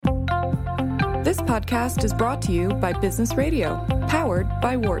This podcast is brought to you by Business Radio, powered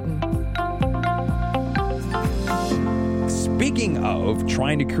by Wharton. Speaking of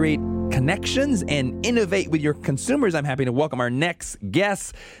trying to create connections and innovate with your consumers, I'm happy to welcome our next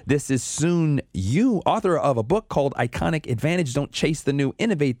guest. This is Soon Yu, author of a book called Iconic Advantage, Don't Chase the New,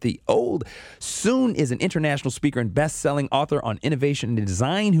 Innovate the Old. Soon is an international speaker and best-selling author on innovation and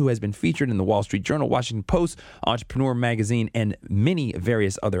design who has been featured in the Wall Street Journal, Washington Post, Entrepreneur Magazine, and many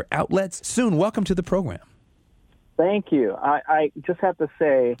various other outlets. Soon, welcome to the program. Thank you. I just have to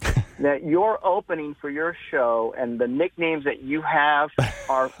say that your opening for your show and the nicknames that you have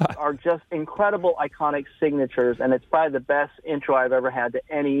are just incredible, iconic signatures, and it's probably the best intro I've ever had to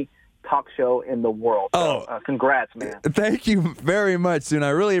any talk show in the world. So, congrats, man. Thank you very much, Soon. I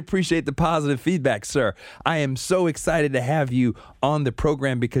really appreciate the positive feedback, sir. I am so excited to have you on the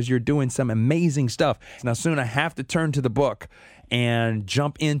program because you're doing some amazing stuff. Now, Soon, I have to turn to the book and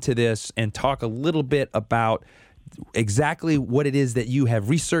jump into this and talk a little bit about exactly what it is that you have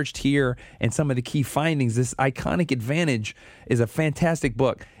researched here and some of the key findings. This Iconic Advantage is a fantastic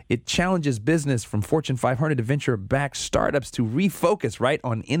book. It challenges business from Fortune 500 to venture-backed startups to refocus right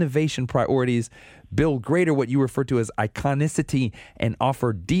on innovation priorities, build greater what you refer to as iconicity, and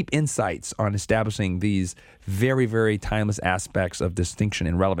offer deep insights on establishing these very, very timeless aspects of distinction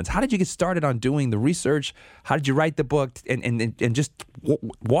and relevance. How did you get started on doing the research? How did you write the book? And just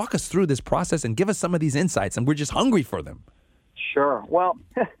walk us through this process and give us some of these insights, and we're just hungry for them. Sure. Well,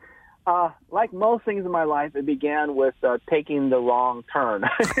 like most things in my life, it began with taking the wrong turn.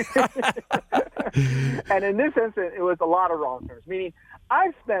 And in this instance, it was a lot of wrong turns, meaning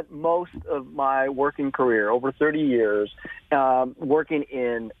I've spent most of my working career, over 30 years, working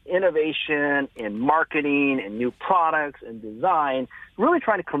in innovation, in marketing, in new products, and design, really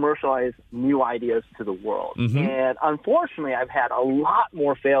trying to commercialize new ideas to the world. Mm-hmm. And unfortunately, I've had a lot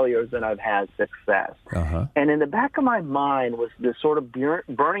more failures than I've had success. Uh-huh. And in the back of my mind was this sort of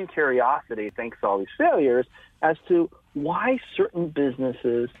burning curiosity, thanks to all these failures, as to why certain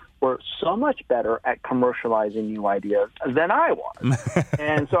businesses were so much better at commercializing new ideas than I was.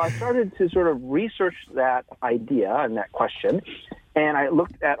 And so I started to sort of research that idea and that question, and I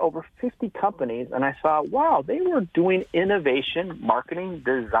looked at over 50 companies, and I saw, wow, they were doing innovation, marketing,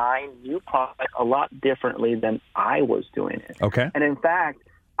 design, new products a lot differently than I was doing it. Okay. And in fact,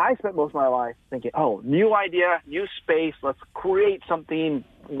 I spent most of my life thinking, oh, new idea, new space, let's create something,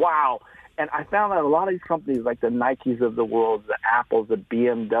 wow. And I found that a lot of these companies, like the Nikes of the world, the Apples, the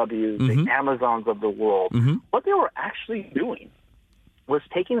BMWs, mm-hmm. the Amazons of the world, mm-hmm. what they were actually doing was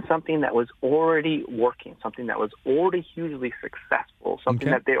taking something that was already working, something that was already hugely successful, something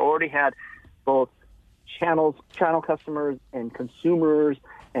that they already had both channel customers and consumers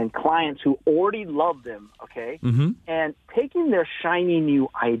and clients who already loved them, okay? Mm-hmm. And taking their shiny new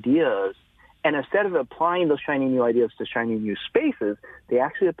ideas, and instead of applying those shiny new ideas to shiny new spaces, they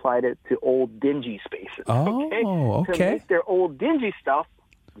actually applied it to old dingy spaces. Oh, okay. To make their old dingy stuff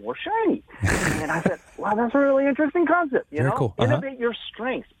more shiny. And I said, wow, that's a really interesting concept. You know, cool. Innovate your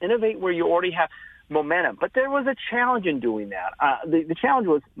strengths. Innovate where you already have momentum. But there was a challenge in doing that. The challenge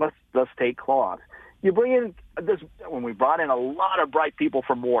was, let's take cloth. You bring in this, when we brought in a lot of bright people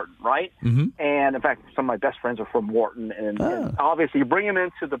from Wharton, right? Mm-hmm. And in fact, some of my best friends are from Wharton. And obviously, you bring them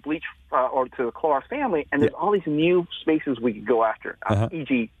into the bleach or to the Clorox family, and there's all these new spaces we could go after,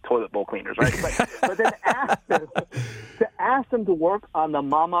 e.g., toilet bowl cleaners, right? But then ask them to work on the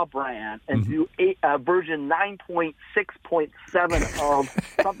Mama brand and do version 9.6.7 of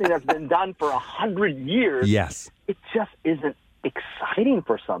something that's been done for 100 years. Yes. It just isn't exciting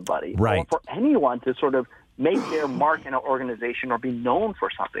for somebody or for anyone to sort of make their mark in an organization or be known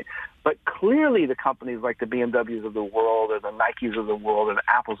for something. But clearly the companies like the BMWs of the world or the Nikes of the world or the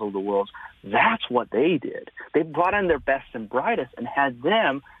Apples of the world, that's what they did. They brought in their best and brightest and had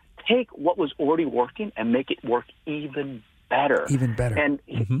them take what was already working and make it work even better. Even better. And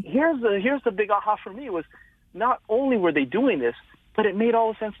here's the big aha for me was not only were they doing this, but it made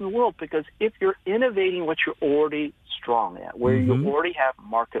all the sense in the world, because if you're innovating what you're already strong at, where you already have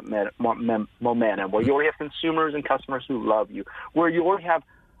market momentum, where you already have consumers and customers who love you, where you already have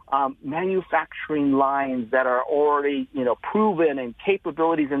manufacturing lines that are already, proven and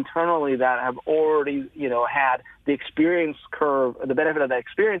capabilities internally that have already, had the experience curve, the benefit of that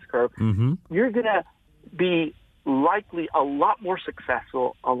experience curve, you're going to be likely a lot more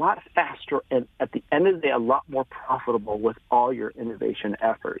successful, a lot faster, and at the end of the day, a lot more profitable with all your innovation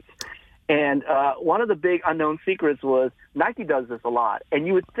efforts. And one of the big unknown secrets was Nike does this a lot. And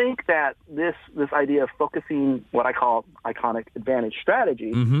you would think that this idea of focusing what I call iconic advantage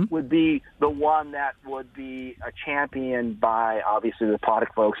strategy would be the one that would be championed by, obviously, the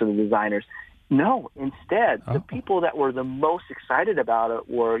product folks or the designers. No, instead, the people that were the most excited about it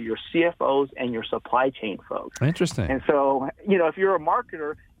were your CFOs and your supply chain folks. Interesting. And so, if you're a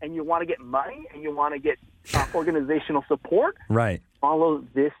marketer and you want to get money and you want to get organizational support, right, follow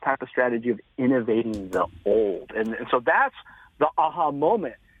this type of strategy of innovating the old. And so that's the aha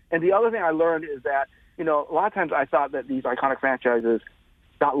moment. And the other thing I learned is that, a lot of times I thought that these iconic franchises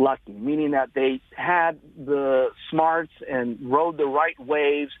got lucky, meaning that they had the smarts and rode the right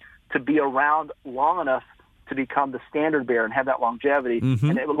waves to be around long enough to become the standard bearer and have that longevity.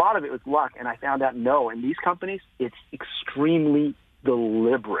 And a lot of it was luck. And I found out, no, in these companies, it's extremely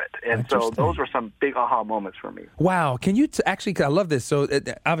deliberate. And so those were some big aha moments for me. Wow. Can you actually, I love this. So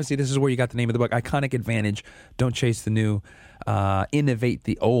obviously this is where you got the name of the book, Iconic Advantage, Don't Chase the New, Innovate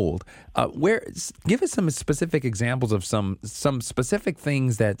the Old. Give us some specific examples of some specific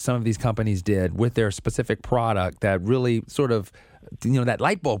things that some of these companies did with their specific product that really sort of, that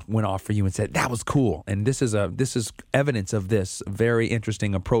light bulb went off for you and said, that was cool. And this is evidence of this very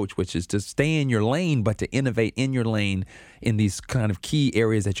interesting approach, which is to stay in your lane, but to innovate in your lane in these kind of key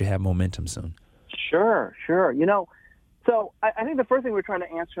areas that you have momentum soon. Sure. So I think the first thing we're trying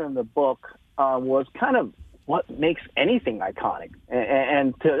to answer in the book was kind of what makes anything iconic.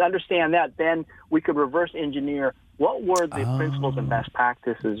 And to understand that, then we could reverse engineer what were the principles and best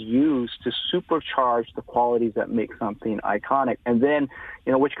practices used to supercharge the qualities that make something iconic, and then,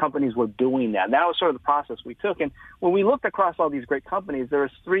 which companies were doing that. And that was sort of the process we took. And when we looked across all these great companies,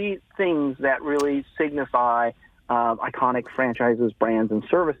 there's three things that really signify iconic franchises, brands, and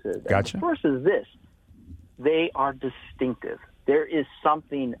services. Gotcha. And the first is this. They are distinctive. There is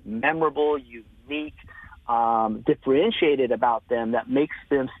something memorable, unique, differentiated about them that makes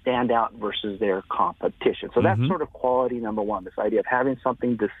them stand out versus their competition. So that's sort of quality number one, this idea of having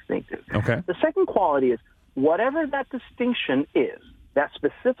something distinctive. Okay. The second quality is whatever that distinction is, that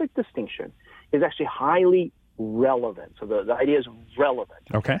specific distinction is actually highly relevant. So the idea is relevant.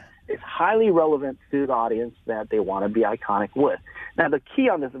 Okay. It's highly relevant to the audience that they want to be iconic with. Now, the key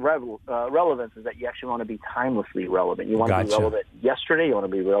on this relevance is that you actually want to be timelessly relevant. You want to be relevant yesterday, you want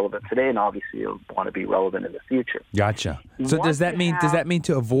to be relevant today, and obviously you want to be relevant in the future. Gotcha. So does that mean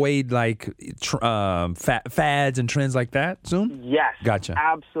to avoid like fads and trends like that soon? Yes. Gotcha.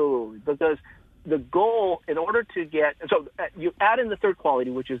 Absolutely. Because the goal, in order to get, so you add in the third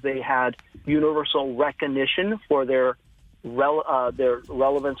quality, which is they had universal recognition for their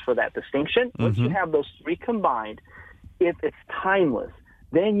relevance for that distinction. Once you have those three combined, if it's timeless,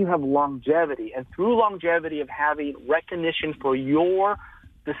 then you have longevity. And through longevity of having recognition for your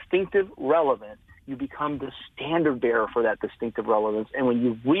distinctive relevance, you become the standard bearer for that distinctive relevance. And when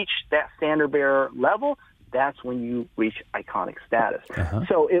you reach that standard bearer level, that's when you reach iconic status.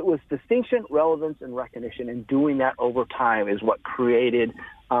 So it was distinction, relevance, and recognition, and doing that over time is what created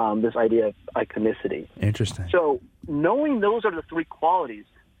this idea of iconicity. Interesting. So knowing those are the three qualities,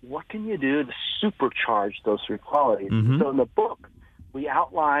 what can you do to supercharge those three qualities? So in the book, we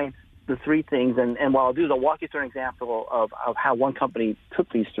outline the three things, and what I'll do is I'll walk you through an example of how one company took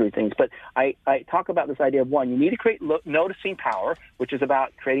these three things. But I talk about this idea of, one, you need to create noticing power, which is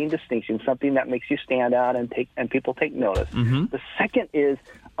about creating distinction, something that makes you stand out and people take notice. The second is,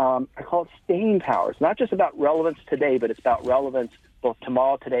 I call it staying power. It's not just about relevance today, but it's about relevance both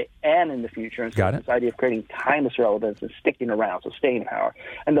tomorrow, today, and in the future. And so this idea of creating timeless relevance and sticking around, so staying power.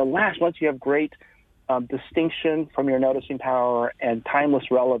 And the last, once you have great distinction from your noticing power and timeless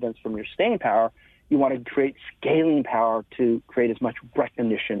relevance from your staying power, you want to create scaling power to create as much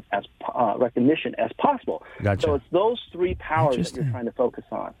recognition as possible. Gotcha. So it's those three powers that you're trying to focus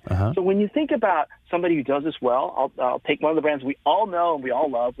on. So when you think about somebody who does this well, I'll take one of the brands we all know and we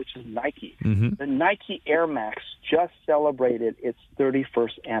all love, which is Nike. The Nike Air Max just celebrated its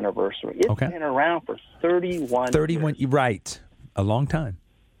 31st anniversary. It's been around for 31 years. Right. A long time.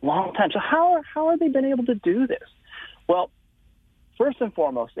 Long time. So how have they been able to do this? Well, first and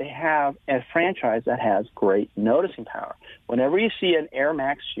foremost, they have a franchise that has great noticing power. Whenever you see an Air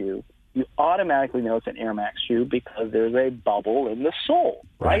Max shoe, you automatically know it's an Air Max shoe because there's a bubble in the sole,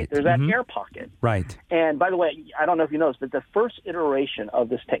 right? There's that air pocket. Right. And by the way, I don't know if you noticed, but the first iteration of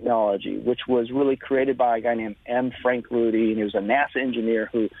this technology, which was really created by a guy named M. Frank Rudy, and he was a NASA engineer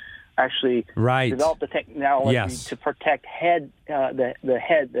who actually developed the technology to protect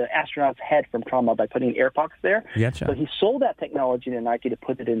the astronaut's head from trauma by putting air pockets there. So he sold that technology to Nike to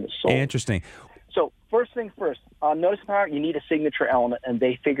put it in the sole. Interesting. So first things first, on notice power, you need a signature element, and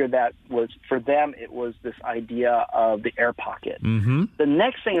they figured that was, for them, it was this idea of the air pocket. The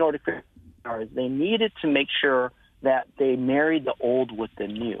next thing in order to create power is they needed to make sure that they married the old with the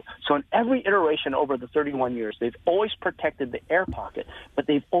new. So in every iteration over the 31 years, they've always protected the air pocket, but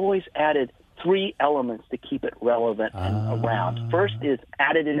they've always added three elements to keep it relevant and around. First is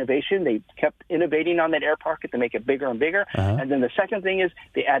added innovation. They kept innovating on that air pocket to make it bigger and bigger. And then the second thing is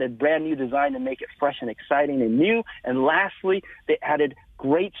they added brand new design to make it fresh and exciting and new. And lastly, they added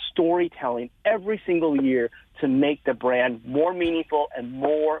great storytelling every single year to make the brand more meaningful and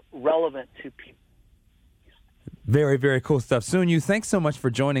more relevant to people. Very, very cool stuff. Sun Yu, thanks so much for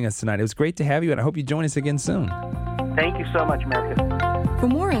joining us tonight. It was great to have you, and I hope you join us again soon. Thank you so much, Marcus. For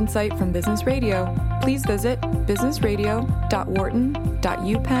more insight from Business Radio, please visit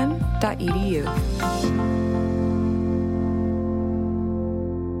businessradio.wharton.upenn.edu.